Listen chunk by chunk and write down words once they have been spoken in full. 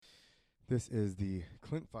This is the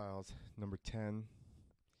Clint Files, number 10.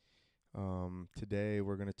 Today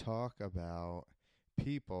we're going to talk about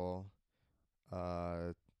people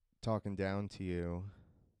talking down to you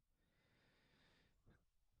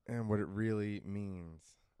and what it really means.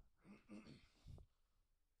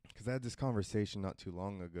 Because I had this conversation not too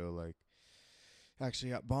long ago,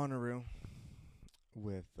 actually at Bonnaroo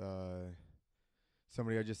with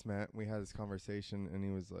somebody I just met. We had this conversation, and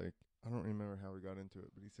he was like, I don't remember how we got into it,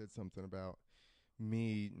 but he said something about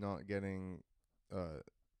me not getting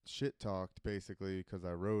shit talked basically because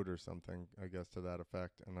I rode or something, I guess to that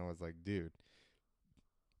effect. And I was like, dude,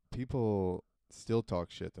 people still talk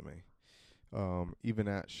shit to me. Even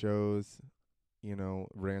at shows,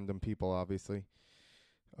 random people, obviously.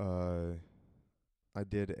 Uh, I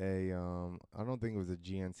did I don't think it was a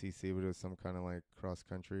GNCC, but it was some kind of like cross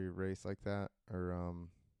country race like that. Or,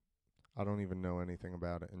 I don't even know anything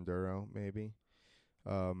about it. Enduro, maybe.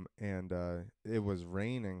 And it was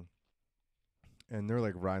raining, and they're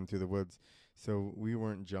like riding through the woods. So we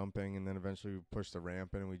weren't jumping, and then eventually we pushed the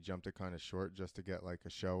ramp in and we jumped it kind of short just to get like a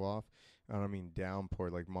show off. And I mean downpour,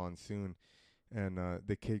 like monsoon. And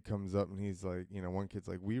the kid comes up and he's like, one kid's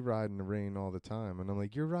like, we ride in the rain all the time. And I'm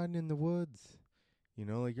like, you're riding in the woods.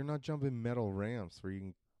 Like you're not jumping metal ramps where you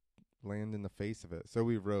can land in the face of it. So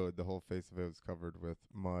we rode. The whole face of it was covered with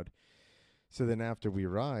mud. So then after we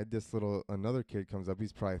ride, another kid comes up.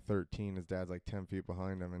 He's probably 13. His dad's like 10 feet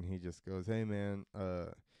behind him. And he just goes, hey, man,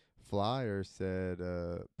 Flyer said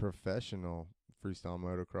professional freestyle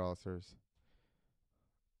motocrossers.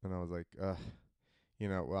 And I was like,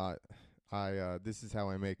 well, I this is how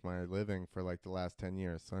I make my living for like the last 10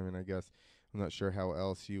 years. So, I mean, I guess I'm not sure how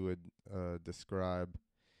else you would describe,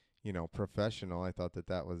 professional. I thought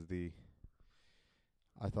that was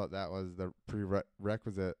the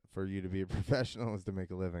prerequisite for you to be a professional is to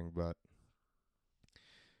make a living. But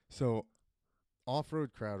so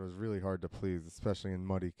off-road crowd was really hard to please, especially in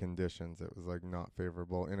muddy conditions. It was like not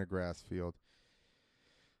favorable in a grass field.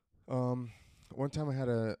 One time I had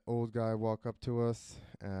an old guy walk up to us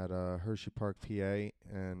at Hershey Park, PA,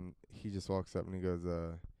 and he just walks up and he goes,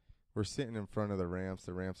 we're sitting in front of the ramps.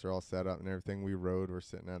 The ramps are all set up and everything. We rode. We're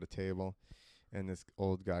sitting at a table, and this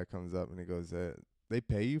old guy comes up and he goes, they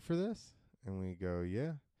pay you for this? And we go,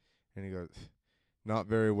 yeah. And he goes, not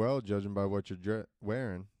very well, judging by what you're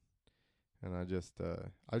wearing. And I just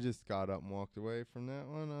got up and walked away from that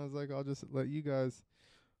one. I was like, I'll let you guys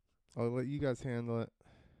handle it.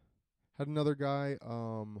 Had another guy,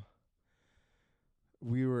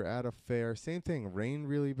 we were at a fair, same thing, rained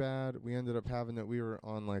really bad. We ended up we were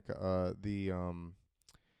on like the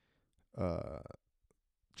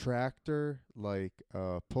tractor, like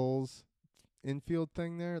pulls infield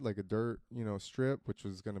thing there, like a dirt, strip, which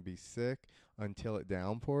was going to be sick until it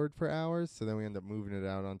downpoured for hours. So then we ended up moving it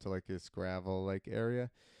out onto like this gravel like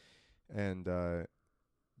area. And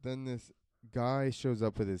then this guy shows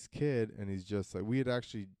up with his kid, and he's just like, we had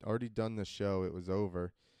actually already done the show. It was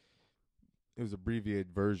over. It was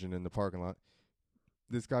abbreviated version in the parking lot.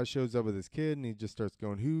 This guy shows up with his kid, and he just starts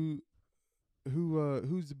going, who's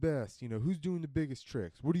the best? Who's doing the biggest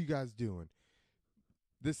tricks? What are you guys doing?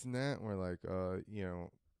 This and that. And we're like,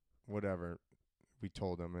 whatever. We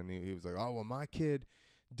told him, and he was like, oh, well, my kid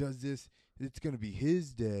does this. It's going to be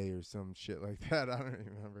his day or some shit like that. I don't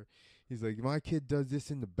remember. He's like, my kid does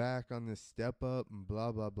this in the back on this step up and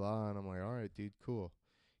blah, blah, blah. And I'm like, all right, dude, cool.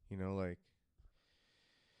 I'm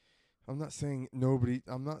not saying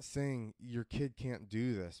your kid can't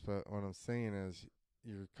do this, but what I'm saying is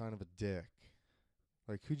you're kind of a dick.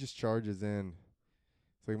 Like, who just charges in?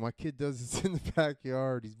 It's like, my kid does this in the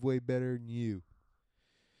backyard. He's way better than you.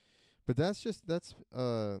 But there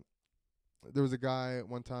was a guy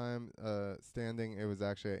one time standing. It was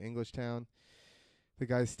actually at Englishtown. The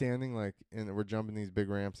guy's standing and we're jumping these big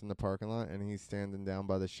ramps in the parking lot, and he's standing down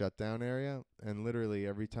by the shutdown area. And literally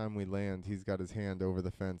every time we land, he's got his hand over the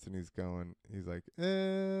fence, and he's like,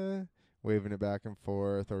 waving it back and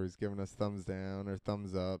forth, or he's giving us thumbs down or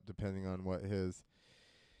thumbs up, depending on what his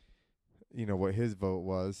vote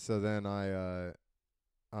was. So then I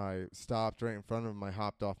stopped right in front of him. I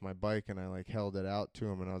hopped off my bike and I held it out to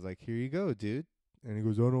him, and I was like, here you go, dude. And he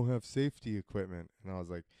goes, I don't have safety equipment. And I was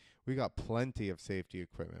like, we got plenty of safety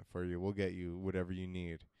equipment for you. We'll get you whatever you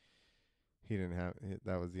need. He didn't have,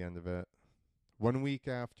 that was the end of it. 1 week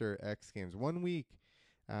after X Games, 1 week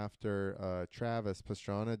after Travis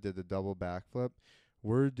Pastrana did the double backflip,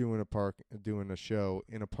 we're doing a show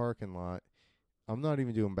in a parking lot. I'm not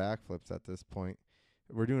even doing backflips at this point.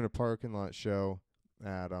 We're doing a parking lot show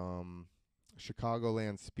at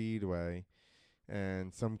Chicagoland Speedway,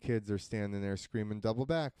 and some kids are standing there screaming double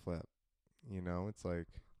backflip. It's like,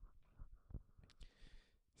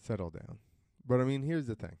 Settle down. But I mean, here's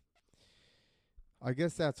the thing. I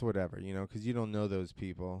guess that's whatever, because you don't know those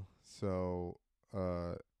people. So,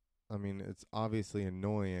 I mean, it's obviously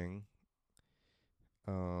annoying,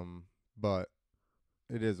 but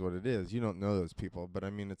it is what it is. You don't know those people. But I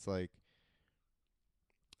mean, it's like,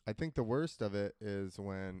 I think the worst of it is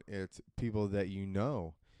when it's people that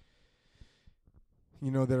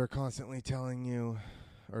that are constantly telling you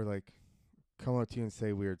or like come up to you and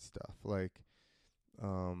say weird stuff. Like,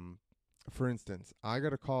 for instance, I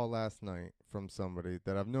got a call last night from somebody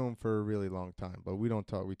that I've known for a really long time, but we don't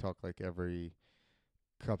talk. We talk like every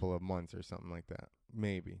couple of months or something like that.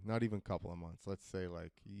 Maybe not even couple of months. Let's say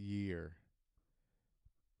like year.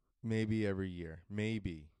 Maybe every year.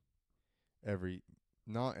 Maybe every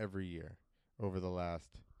not every year over the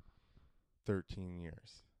last 13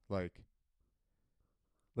 years. Like,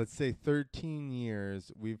 let's say 13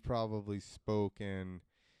 years, we've probably spoken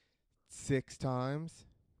 6 times.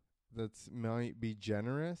 That's might be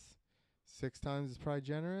generous. 6 times is probably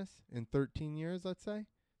generous in 13 years, let's say,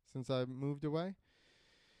 since I moved away.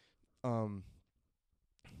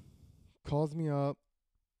 Calls me up,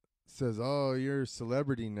 says, "Oh, you're a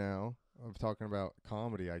celebrity now." I'm talking about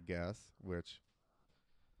comedy, I guess, which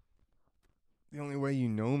the only way you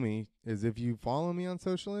know me is if you follow me on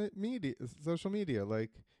social media. Social media,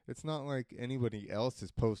 like, it's not like anybody else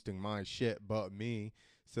is posting my shit but me.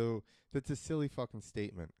 So that's a silly fucking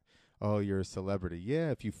statement. Oh, you're a celebrity.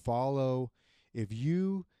 Yeah, if you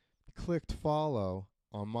clicked follow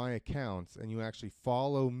on my accounts and you actually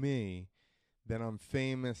follow me, then I'm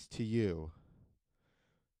famous to you.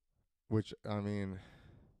 Which, I mean,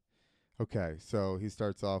 okay, so he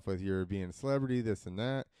starts off with you're being a celebrity, this and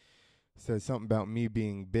that. Says something about me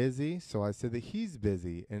being busy. So I said that he's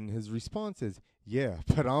busy. And his response is, yeah,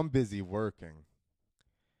 but I'm busy working.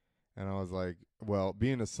 And I was like, well,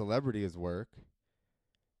 being a celebrity is work.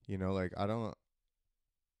 Like, I don't.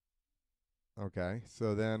 Okay.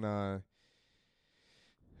 So then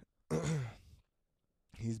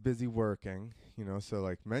he's busy working. So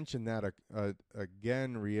like mention that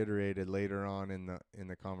again, reiterated later on in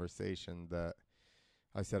the conversation that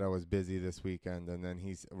I said I was busy this weekend, and then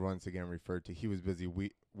he's once again referred to he was busy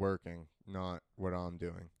working, not what I'm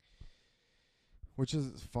doing, which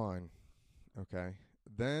is fine. Okay.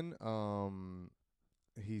 Then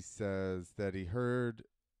he says that he heard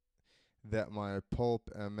that my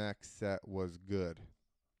Pulp MX set was good.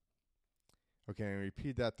 Okay, and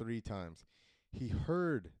repeat that 3 times. He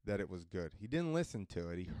heard that it was good. He didn't listen to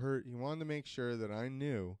it. He wanted to make sure that I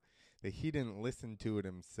knew that he didn't listen to it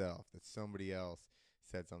himself, that somebody else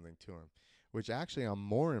said something to him, which actually I'm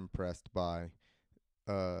more impressed by,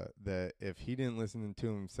 that if he didn't listen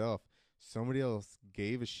to himself, somebody else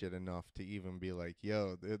gave a shit enough to even be like,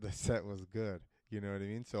 yo, the set was good. You know what I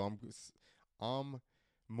mean? So I'm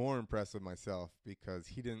more impressed with myself because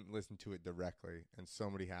he didn't listen to it directly and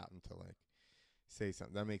somebody happened to like say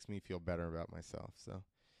something. That makes me feel better about myself. So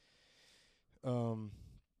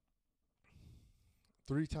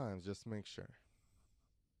 3 times just to make sure.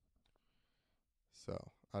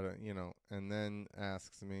 So I don't, and then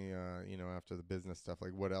asks me, after the business stuff,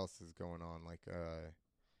 like what else is going on? Like,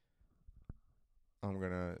 I'm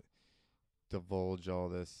gonna divulge all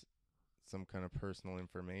this, some kind of personal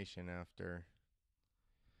information after,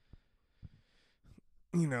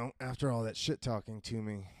 after all that shit talking to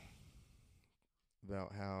me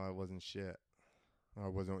about how I wasn't shit. Or I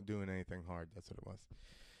wasn't doing anything hard. That's what it was.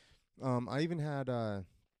 I even had,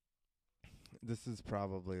 this is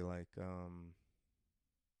probably like,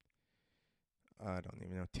 I don't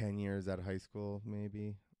even know, 10 years out of high school,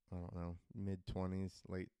 maybe. I don't know, mid-20s,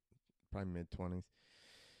 probably mid-20s.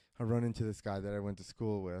 I run into this guy that I went to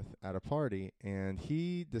school with at a party, and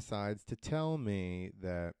he decides to tell me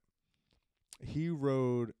that he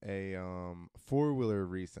rode a four-wheeler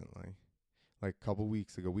recently, like a couple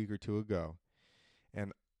weeks ago, week or two ago,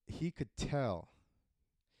 and he could tell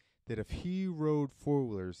that if he rode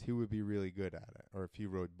four-wheelers, he would be really good at it. Or if he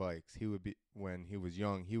rode bikes, when he was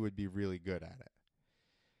young, he would be really good at it.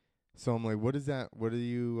 So I'm like, what does that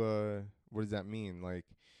mean? Like,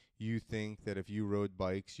 you think that if you rode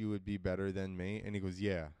bikes, you would be better than me? And he goes,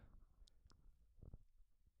 yeah.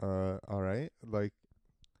 All right. Like,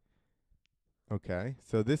 okay.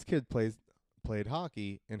 So this kid played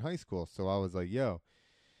hockey in high school. So I was like, yo,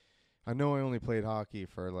 I know I only played hockey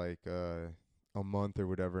for like a month or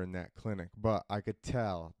whatever in that clinic, but I could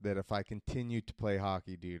tell that if I continued to play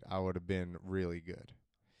hockey, dude, I would have been really good.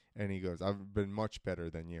 And he goes, I've been much better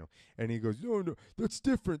than you. And he goes, no, that's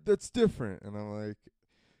different. That's different. And I'm like,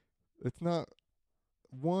 it's not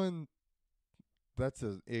one. That's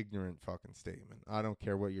an ignorant fucking statement. I don't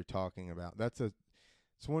care what you're talking about. That's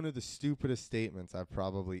It's one of the stupidest statements I've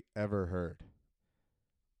probably ever heard.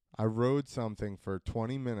 I rode something for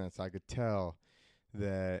 20 minutes. I could tell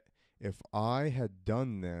that if I had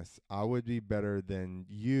done this, I would be better than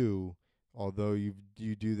you. Although you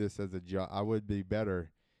do this as a job, I would be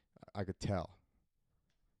better. I could tell.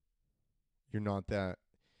 You're not that.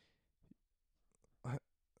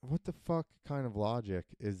 What the fuck kind of logic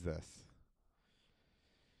is this?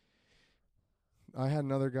 I had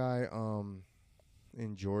another guy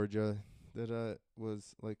in Georgia that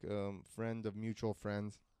was like friend of mutual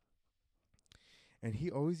friends. And he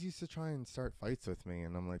always used to try and start fights with me.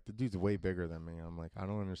 And I'm like, the dude's way bigger than me. I'm like, I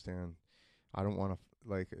don't understand. I don't want to,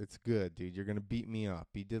 like, it's good, dude. You're going to beat me up.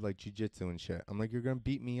 He did, like, jiu-jitsu and shit. I'm like, you're going to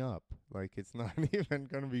beat me up. Like, it's not even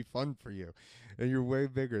going to be fun for you. And you're way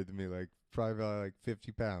bigger than me, like, probably like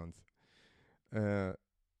 50 pounds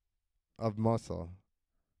of muscle.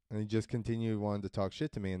 And he just continued wanting to talk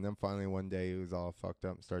shit to me. And then finally one day he was all fucked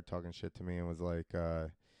up and started talking shit to me and was like,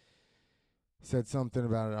 said something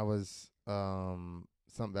about it. I was,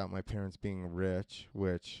 something about my parents being rich,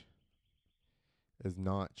 which is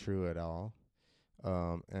not true at all.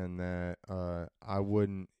 And that I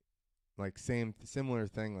wouldn't, like, similar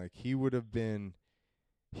thing, like he would have done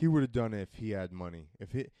it if he had money.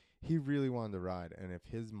 If he really wanted to ride, and if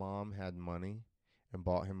his mom had money and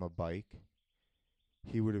bought him a bike,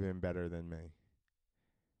 he would have been better than me.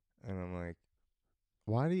 And I'm like,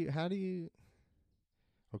 how do you,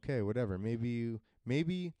 okay, whatever. Maybe,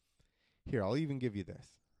 here, I'll even give you this.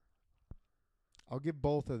 I'll give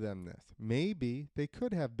both of them this. Maybe they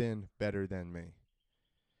could have been better than me.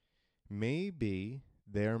 Maybe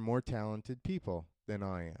they're more talented people than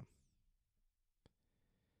I am.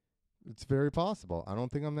 It's very possible. I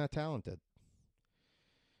don't think I'm that talented.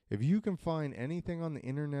 If you can find anything on the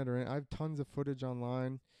internet, or I have tons of footage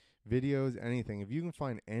online, videos, anything. If you can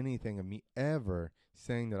find anything of me ever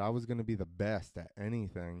saying that I was going to be the best at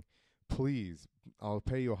anything, please, I'll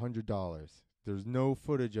pay you $100. There's no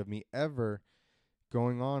footage of me ever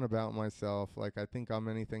going on about myself like I think I'm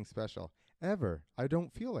anything special. Ever. I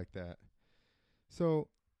don't feel like that. So,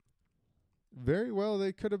 very well,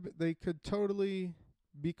 they could totally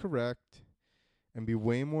be correct and be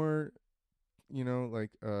way more,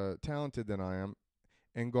 talented than I am,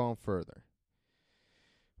 and gone further.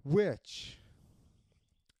 Which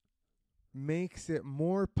makes it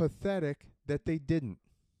more pathetic that they didn't.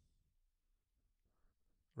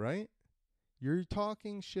 Right? You're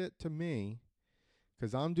talking shit to me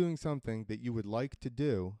because I'm doing something that you would like to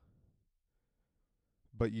do,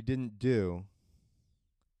 but you didn't do.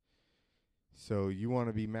 So you want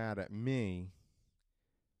to be mad at me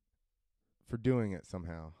for doing it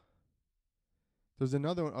somehow. There's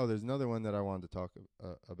another one. Oh, there's another one that I wanted to talk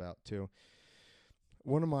about too.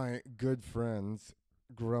 One of my good friends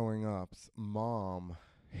growing up's mom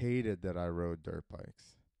hated that I rode dirt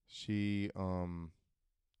bikes.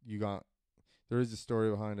 There is a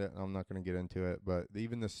story behind it, and I'm not going to get into it, but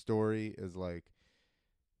even the story is like,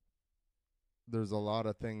 there's a lot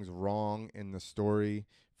of things wrong in the story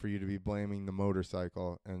for you to be blaming the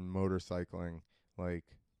motorcycle and motorcycling. Like,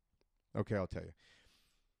 okay, I'll tell you.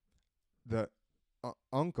 The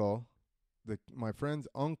my friend's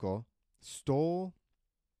uncle stole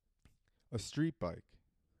a street bike.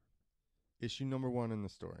 Issue number 1 in the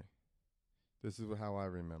story. This is how I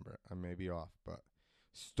remember it. I may be off, but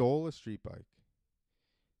stole a street bike.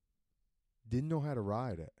 Didn't know how to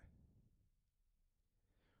ride it.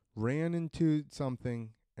 Ran into something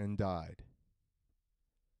and died.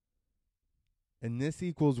 And this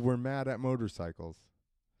equals we're mad at motorcycles.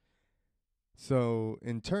 So,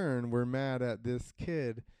 in turn, we're mad at this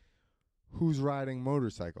kid who's riding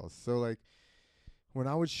motorcycles. So, like, when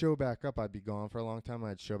I would show back up, I'd be gone for a long time.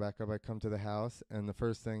 I'd show back up, I'd come to the house, and the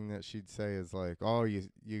first thing that she'd say is like, oh, you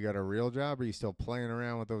got a real job, or are you still playing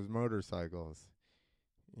around with those motorcycles?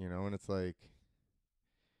 You know, and it's like,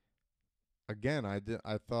 again, I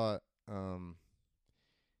thought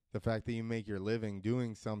the fact that you make your living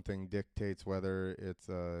doing something dictates whether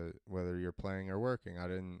you're playing or working. I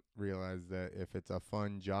didn't realize that if it's a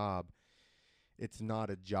fun job, it's not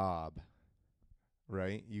a job,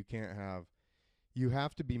 right? You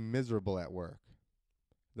have to be miserable at work.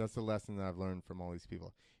 That's the lesson that I've learned from all these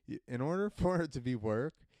people. In order for it to be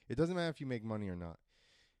work, it doesn't matter if you make money or not.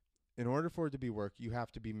 In order for it to be work, you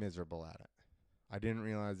have to be miserable at it. I didn't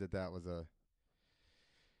realize that was a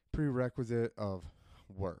prerequisite of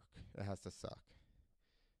work. It has to suck.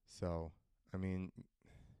 So, I mean,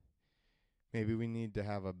 maybe we need to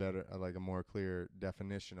have a more clear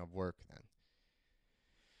definition of work then.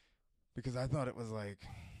 Because I thought it was like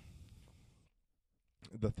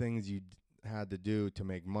the things had to do to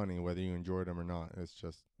make money, whether you enjoyed them or not. It's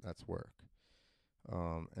just that's work.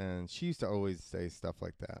 And she used to always say stuff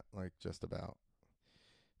like that, like just about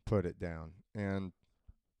put it down. And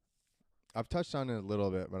I've touched on it a little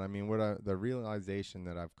bit, but I mean, the realization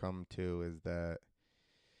that I've come to is that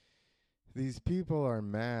these people are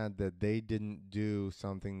mad that they didn't do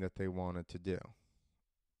something that they wanted to do.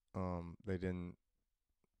 They didn't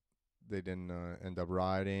end up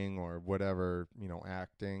writing or whatever,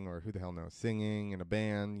 acting or who the hell knows, singing in a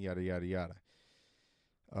band, yada yada yada.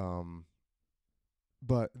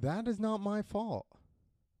 But that is not my fault.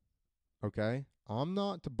 Okay, I'm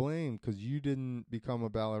not to blame because you didn't become a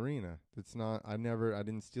ballerina. That's not. I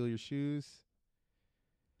didn't steal your shoes.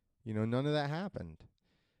 None of that happened.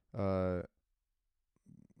 Uh,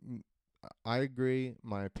 I agree.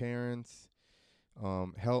 My parents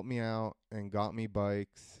helped me out and got me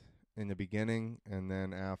bikes in the beginning, and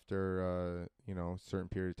then after a certain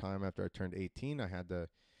period of time after I turned 18, I had to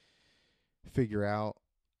figure out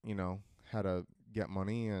how to get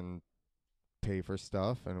money and pay for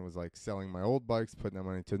stuff, and it was like selling my old bikes, putting that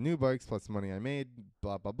money to new bikes plus the money I made,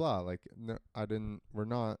 blah blah blah. Like no, we're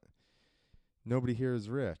not, nobody here is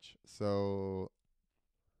rich. So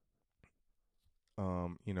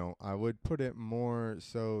I would put it more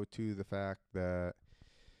so to the fact that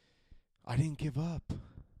I didn't give up.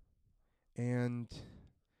 And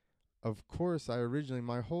of course,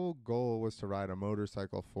 my whole goal was to ride a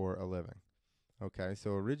motorcycle for a living. Okay,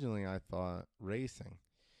 so originally I thought racing,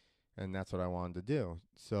 and that's what I wanted to do.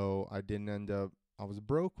 So I didn't end up, I was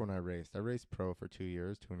broke when I raced. I raced pro for 2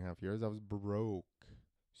 years, 2.5 years. I was broke,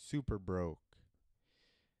 super broke.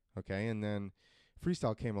 Okay, and then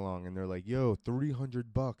freestyle came along, and they're like, yo,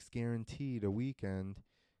 $300 guaranteed a weekend.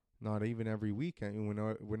 Not even every weekend,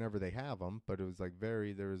 whenever they have them, but it was like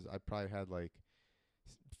I probably had like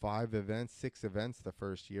 6 events the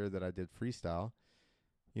first year that I did freestyle.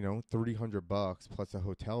 $300 plus a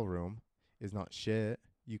hotel room is not shit.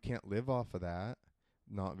 You can't live off of that.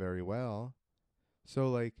 Not very well. So,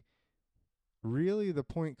 like, really the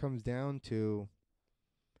point comes down to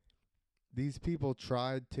these people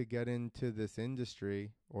tried to get into this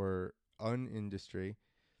industry or an industry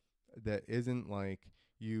that isn't like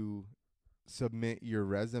you submit your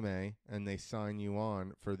resume and they sign you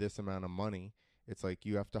on for this amount of money. It's like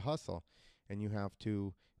you have to hustle and you have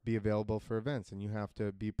to be available for events and you have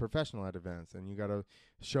to be professional at events and you got to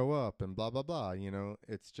show up and blah, blah, blah.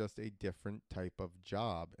 It's just a different type of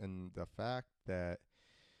job. And the fact that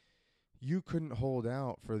you couldn't hold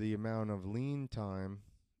out for the amount of lean time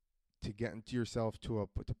to get into yourself to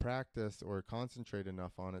practice or concentrate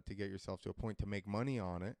enough on it to get yourself to a point to make money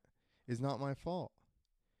on it is not my fault.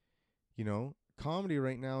 Comedy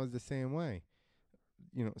right now is the same way.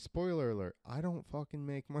 Spoiler alert, I don't fucking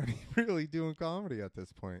make money really doing comedy at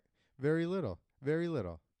this point. Very little. Very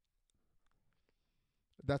little.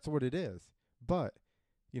 That's what it is. But,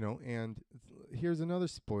 and here's another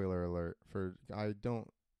spoiler alert I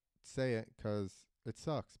don't say it because it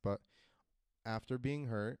sucks, but after being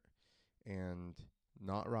hurt and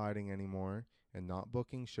not riding anymore and not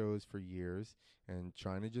booking shows for years and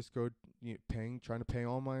trying to just go trying to pay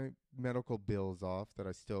all my medical bills off that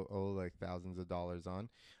I still owe like thousands of dollars on.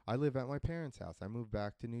 I live at my parents' house. I moved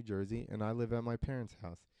back to New Jersey and I live at my parents'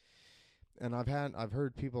 house. And I've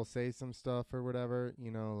heard people say some stuff or whatever,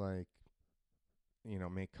 make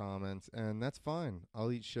comments, and that's fine.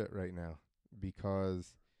 I'll eat shit right now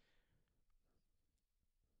because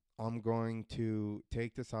I'm going to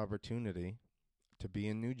take this opportunity to be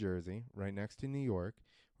in New Jersey, right next to New York,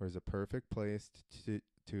 where it's a perfect place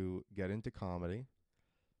to get into comedy.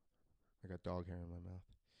 I got dog hair in my mouth.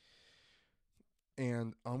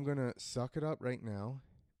 And I'm going to suck it up right now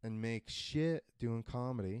and make shit doing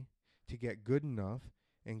comedy to get good enough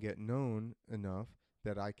and get known enough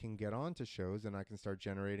that I can get onto shows and I can start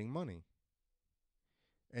generating money.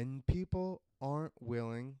 And people aren't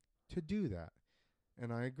willing to do that.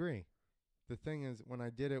 And I agree. The thing is, when I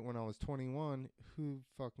did it when I was 21, who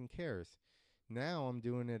fucking cares? Now I'm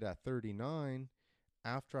doing it at 39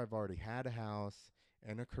 after I've already had a house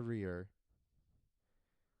and a career.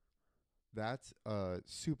 That's a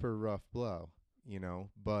super rough blow,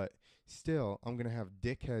 but still, I'm going to have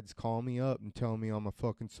dickheads call me up and tell me I'm a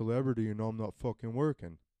fucking celebrity and I'm not fucking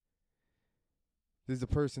working. This is a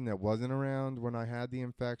person that wasn't around when I had the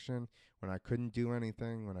infection, when I couldn't do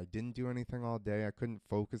anything, when I didn't do anything all day. I couldn't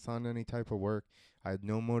focus on any type of work. I had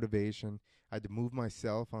no motivation. I had to move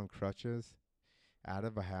myself on crutches out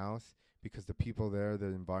of a house because the people there, the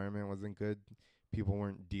environment wasn't good. People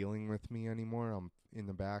weren't dealing with me anymore. I'm in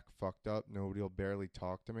the back, fucked up. Nobody will barely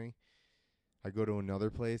talk to me. I go to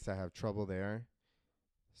another place. I have trouble there.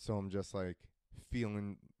 So I'm just like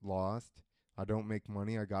feeling lost. I don't make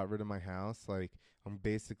money. I got rid of my house. Like, I'm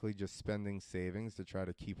basically just spending savings to try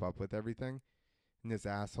to keep up with everything. And this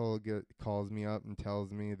asshole calls me up and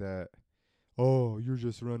tells me that, oh, you're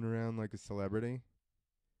just running around like a celebrity.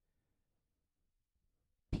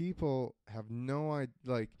 People have no idea.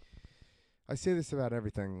 Like, I say this about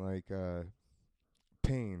everything, like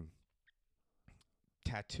pain,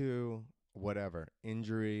 tattoo, whatever,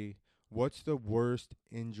 injury. What's the worst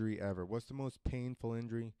injury ever? What's the most painful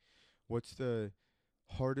injury? What's the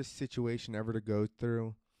hardest situation ever to go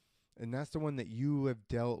through? And that's the one that you have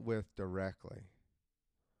dealt with directly.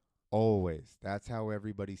 Always. That's how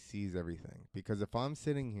everybody sees everything. Because if I'm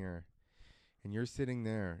sitting here and you're sitting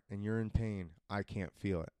there and you're in pain, I can't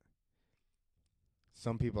feel it.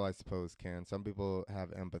 Some people, I suppose, can. Some people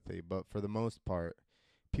have empathy. But for the most part,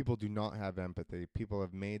 people do not have empathy. People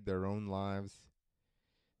have made their own lives.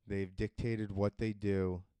 They've dictated what they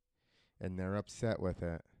do, and they're upset with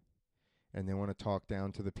it. And they want to talk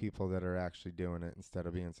down to the people that are actually doing it instead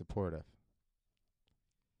of being supportive,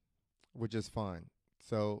 which is fine.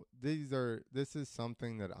 So this is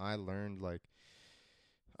something that I learned, like,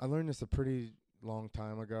 I learned this a pretty long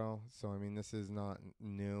time ago. So I mean, this is not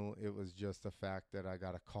new. It was just the fact that I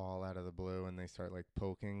got a call out of the blue and they start like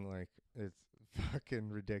poking, like, it's fucking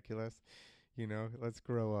ridiculous. Let's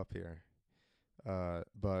grow up here.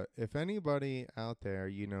 But if anybody out there,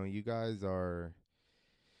 you guys are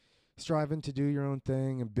striving to do your own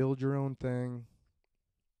thing and build your own thing,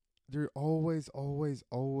 there are always, always,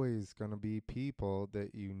 always going to be people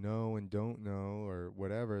that you know and don't know or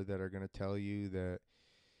whatever that are going to tell you that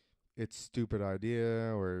it's a stupid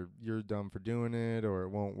idea or you're dumb for doing it or it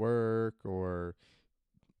won't work or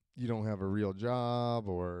you don't have a real job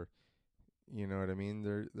or, you know what I mean?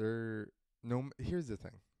 Here's the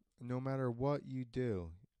thing. No matter what you do,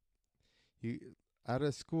 you out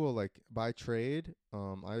of school, like by trade,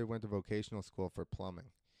 I went to vocational school for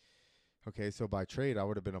plumbing. Okay, so by trade, I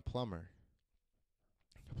would have been a plumber.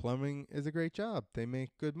 Plumbing is a great job. They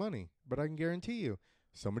make good money. But I can guarantee you,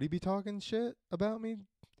 somebody be talking shit about me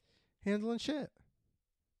handling shit.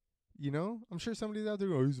 I'm sure somebody's out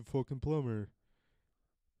there, oh, he's a fucking plumber.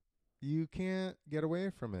 You can't get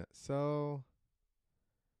away from it. So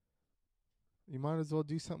you might as well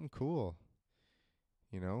do something cool,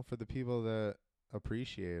 for the people that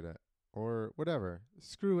appreciate it or whatever.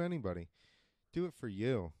 Screw anybody. Do it for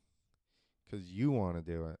you because you want to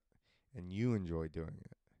do it and you enjoy doing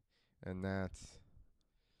it. And that's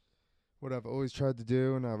what I've always tried to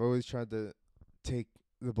do. And I've always tried to take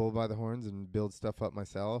the bull by the horns and build stuff up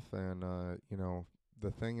myself. And,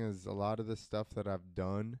 the thing is, a lot of the stuff that I've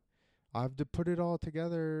done, I've to put it all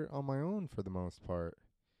together on my own for the most part.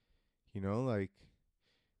 Like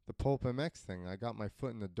the Pulp MX thing, I got my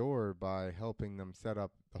foot in the door by helping them set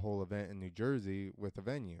up the whole event in New Jersey with a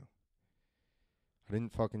venue. I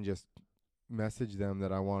didn't fucking just message them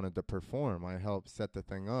that I wanted to perform. I helped set the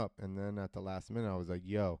thing up, and then at the last minute, I was like,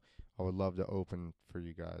 yo, I would love to open for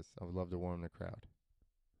you guys. I would love to warm the crowd.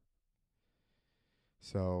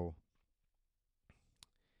 So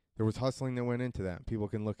there was hustling that went into that. People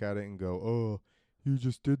can look at it and go, oh, you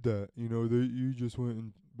just did that. You just went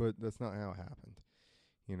and, but that's not how it happened.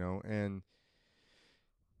 And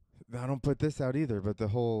I don't put this out either, but the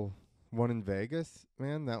whole one in Vegas,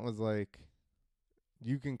 man, that was like,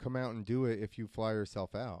 you can come out and do it if you fly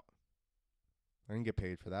yourself out. I didn't get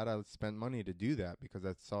paid for that. I spent money to do that because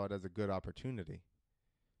I saw it as a good opportunity.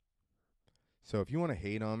 So if you want to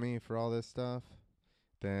hate on me for all this stuff,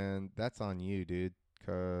 then that's on you, dude,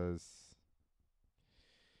 because,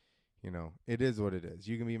 it is what it is.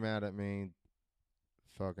 You can be mad at me,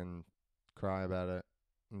 fucking cry about it,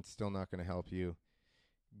 and it's still not going to help you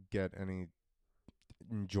get any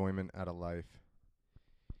enjoyment out of life.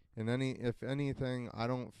 And if anything, I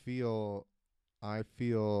feel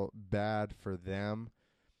bad for them,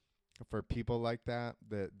 for people like that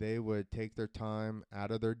they would take their time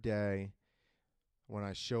out of their day when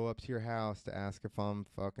I show up to your house to ask if I'm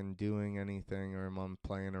fucking doing anything or if I'm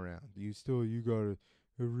playing around. You got a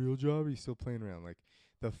real job? Or you still playing around? Like,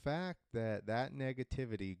 the fact that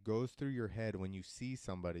negativity goes through your head when you see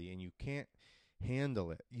somebody and you can't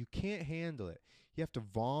handle it. You can't handle it. You have to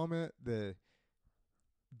vomit the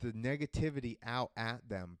negativity out at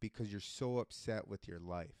them because you're so upset with your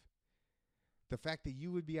life. The fact that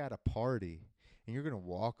you would be at a party and you're going to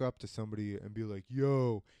walk up to somebody and be like,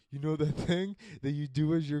 yo, you know that thing that you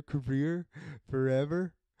do as your career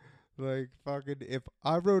forever? Like, fucking, if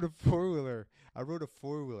I rode a four-wheeler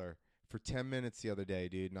for 10 minutes the other day,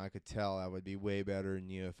 dude, and I could tell I would be way better than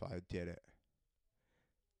you if I did it.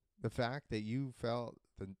 The fact that you felt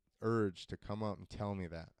the urge to come up and tell me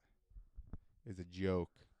that is a joke.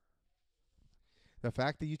 The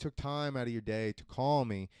fact that you took time out of your day to call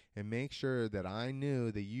me and make sure that I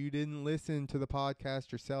knew that you didn't listen to the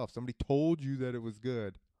podcast yourself. Somebody told you that it was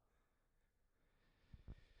good.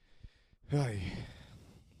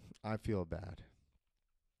 I feel bad.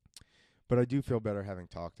 But I do feel better having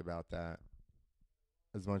talked about that.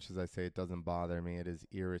 As much as I say it doesn't bother me, it is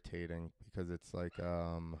irritating because it's like,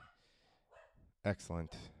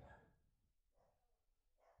 excellent.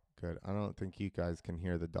 Good. I don't think you guys can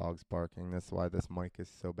hear the dogs barking. That's why this mic is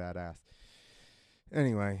so badass.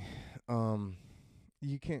 Anyway,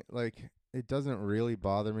 you can't, like, it doesn't really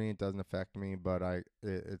bother me. It doesn't affect me, but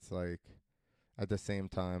it's like, at the same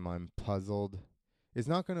time, I'm puzzled. It's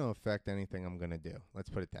not going to affect anything I'm going to do. Let's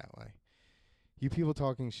put it that way. You people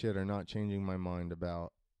talking shit are not changing my mind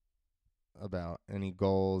about any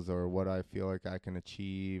goals or what I feel like I can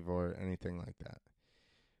achieve or anything like that,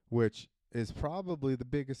 which is probably the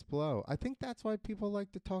biggest blow. I think that's why people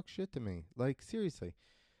like to talk shit to me. Like, seriously,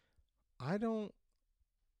 I was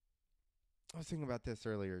thinking about this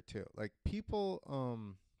earlier too. Like, people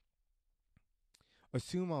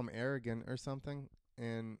assume I'm arrogant or something,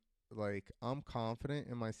 and like, I'm confident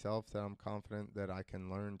in myself, that I'm confident that I can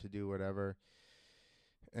learn to do whatever,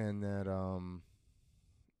 and that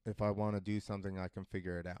if I want to do something, I can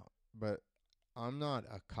figure it out. But I'm not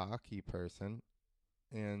a cocky person.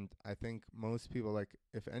 And I think most people, like,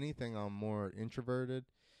 if anything, I'm more introverted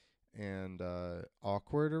and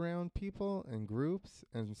awkward around people and groups.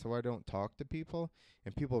 And so I don't talk to people.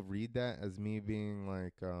 And people read that as me being,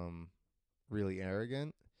 like, really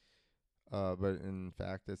arrogant. But in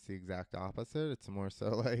fact, it's the exact opposite. It's more so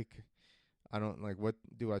like, I don't, like, what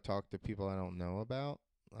do I talk to people I don't know about?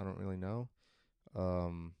 I don't really know.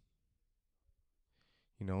 I'm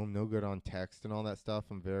no good on text and all that stuff.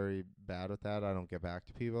 I'm very bad with that. I don't get back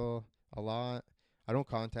to people a lot. I don't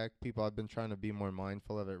contact people. I've been trying to be more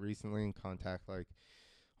mindful of it recently and contact, like,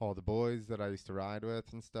 all the boys that I used to ride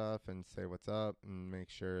with and stuff and say what's up and make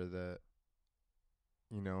sure that,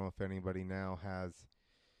 if anybody now has,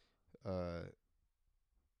 uh,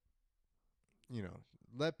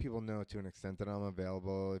 let people know to an extent that I'm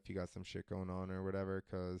available if you got some shit going on or whatever,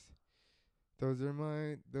 because those are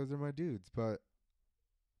my dudes. But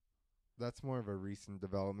that's more of a recent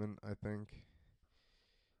development, I think.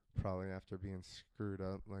 Probably after being screwed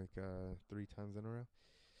up like 3 times in a row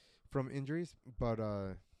from injuries. But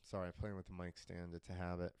sorry, playing with the mic stand. It's a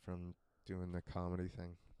habit from doing the comedy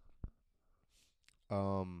thing.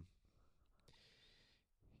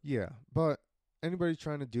 Yeah, but anybody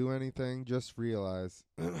trying to do anything, just realize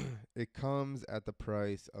it comes at the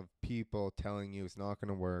price of people telling you it's not going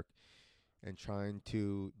to work and trying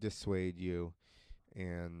to dissuade you,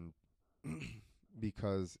 and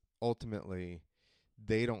because ultimately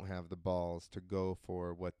they don't have the balls to go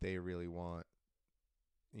for what they really want,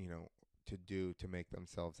 to do to make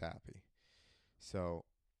themselves happy. So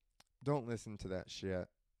don't listen to that shit.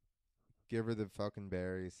 Give her the fucking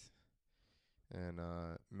berries and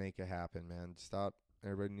make it happen, man. Stop.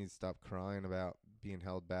 Everybody needs to stop crying about being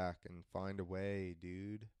held back and find a way,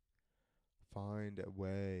 dude. Find a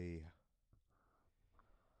way.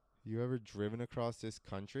 You ever driven across this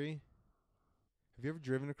country? Have you ever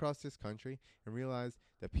driven across this country and realized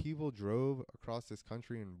that people drove across this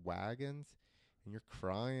country in wagons and you're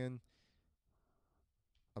crying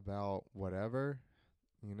about whatever?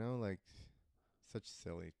 Like, such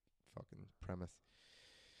silly fucking premise.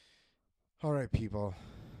 All right, people.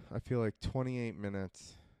 I feel like 28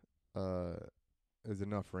 minutes is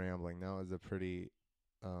enough rambling. That was a pretty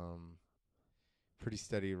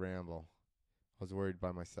steady ramble. I was worried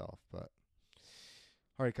by myself, but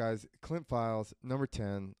all right, guys. Clint Files, number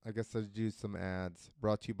 10. I guess I'll do some ads.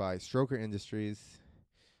 Brought to you by Stroker Industries,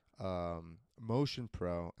 Motion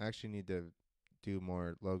Pro. I actually need to do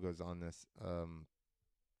more logos on this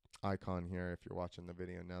icon here if you're watching the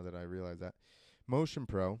video, now that I realize that. Motion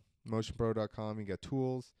Pro, motionpro.com. You got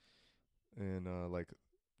tools and like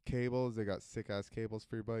cables. They got sick ass cables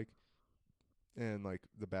for your bike and like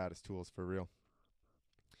the baddest tools for real.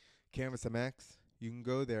 Canvas MX. You can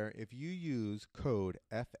go there if you use code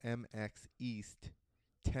FMXEast10,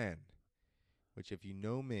 which, if you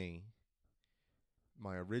know me,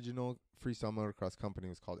 my original freestyle motocross company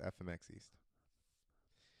was called FMX East.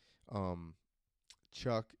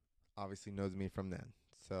 Chuck obviously knows me from then,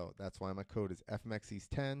 so that's why my code is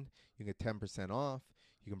FMXEast10. You get 10% off.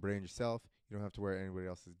 You can brand yourself. You don't have to wear anybody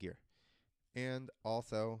else's gear. And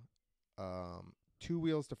also, 2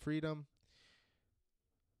 Wheels to Freedom.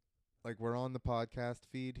 Like, we're on the podcast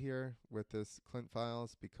feed here with this Clint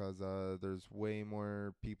Files because there's way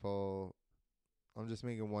more people I'm just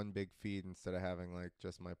making one big feed instead of having like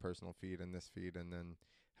just my personal feed and this feed, and then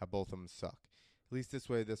have both of them suck. At least this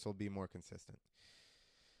way, this will be more consistent.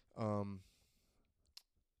 Um,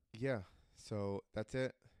 yeah. So that's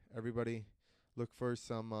it, everybody. Look for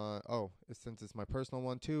some. Since it's my personal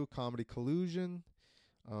one too, Comedy Collusion.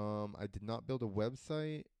 I did not build a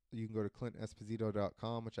website. You can go to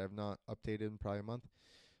clintesposito.com, which I have not updated in probably a month.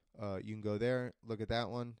 You can go there, look at that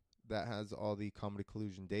one. That has all the Comedy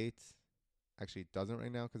Collusion dates. Actually, it doesn't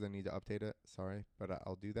right now because I need to update it. Sorry, but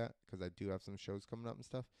I'll do that because I do have some shows coming up and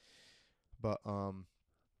stuff. But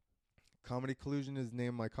Comedy Collusion is the name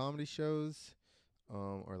of my comedy shows,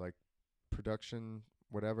 or like production,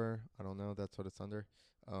 whatever. I don't know. That's what it's under.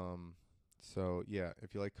 So yeah,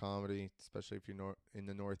 if you like comedy, especially if you're in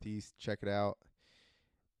the Northeast, check it out.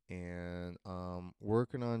 And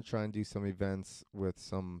working on trying to do some events with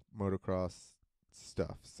some motocross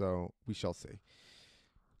stuff. So we shall see.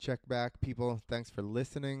 Check back, people. Thanks for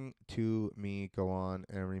listening to me go on,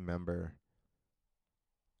 and remember,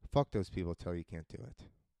 fuck those people tell you can't do it.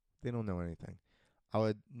 They don't know anything. I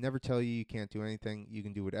would never tell you can't do anything. You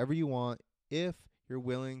can do whatever you want if you're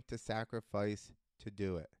willing to sacrifice to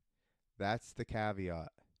do it. That's the caveat.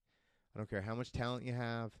 I don't care how much talent you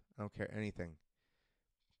have. I don't care anything.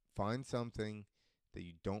 Find something that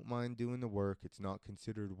you don't mind doing the work. It's not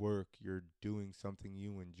considered work. You're doing something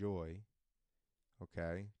you enjoy.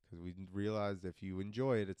 Okay? Because we realized if you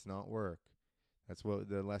enjoy it, it's not work. That's what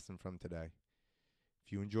the lesson from today.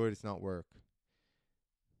 If you enjoy it, it's not work.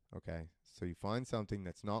 Okay? So you find something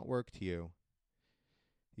that's not work to you,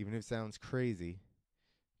 even if it sounds crazy,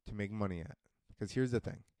 to make money at. Because here's the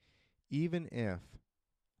thing. Even if,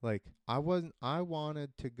 like, I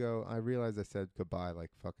wanted to go, I realized I said goodbye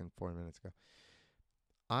like fucking 4 minutes ago.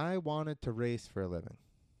 I wanted to race for a living.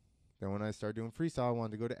 Then when I started doing freestyle, I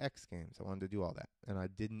wanted to go to X Games. I wanted to do all that. And I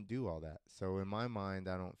didn't do all that. So in my mind,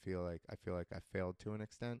 I feel like I failed to an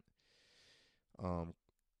extent.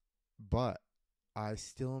 But I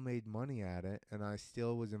still made money at it, and I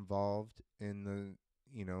still was involved in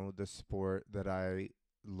the sport that I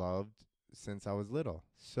loved since I was little.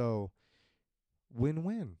 So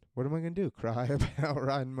win-win. What am I going to do? Cry about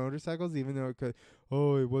riding motorcycles even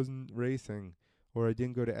though it wasn't racing, or I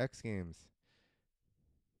didn't go to X Games?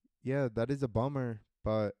 Yeah, that is a bummer,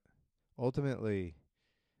 but ultimately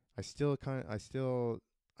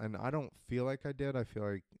and I don't feel like I did. I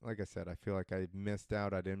feel like I said, I feel like I missed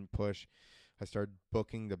out. I didn't push. I started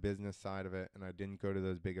booking the business side of it, and I didn't go to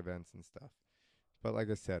those big events and stuff. But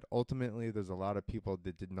like I said, ultimately, there's a lot of people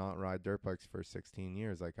that did not ride dirt bikes for 16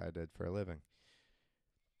 years like I did for a living.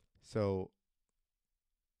 So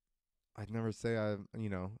I'd never say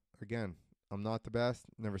again, I'm not the best.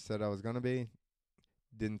 Never said I was going to be.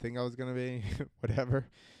 Didn't think I was going to be. Whatever.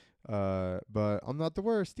 But I'm not the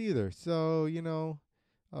worst either. So,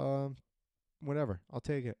 whatever. I'll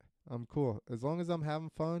take it. I'm cool. As long as I'm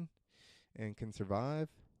having fun and can survive,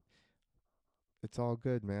 it's all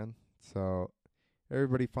good, man. So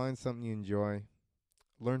everybody find something you enjoy.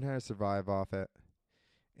 Learn how to survive off it.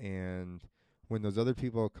 And when those other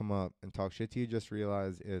people come up and talk shit to you, just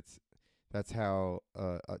realize that's how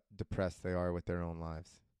depressed they are with their own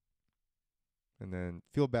lives. And then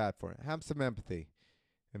feel bad for it. Have some empathy.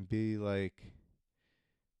 And be like,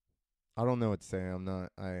 I don't know what to say.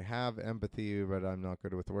 I have empathy, but I'm not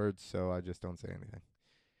good with words, so I just don't say anything.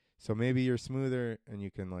 So maybe you're smoother and you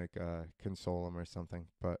can like console them or something.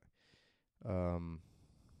 But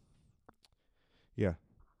yeah,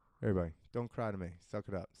 everybody, don't cry to me. Suck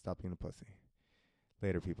it up. Stop being a pussy.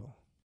 Later, people.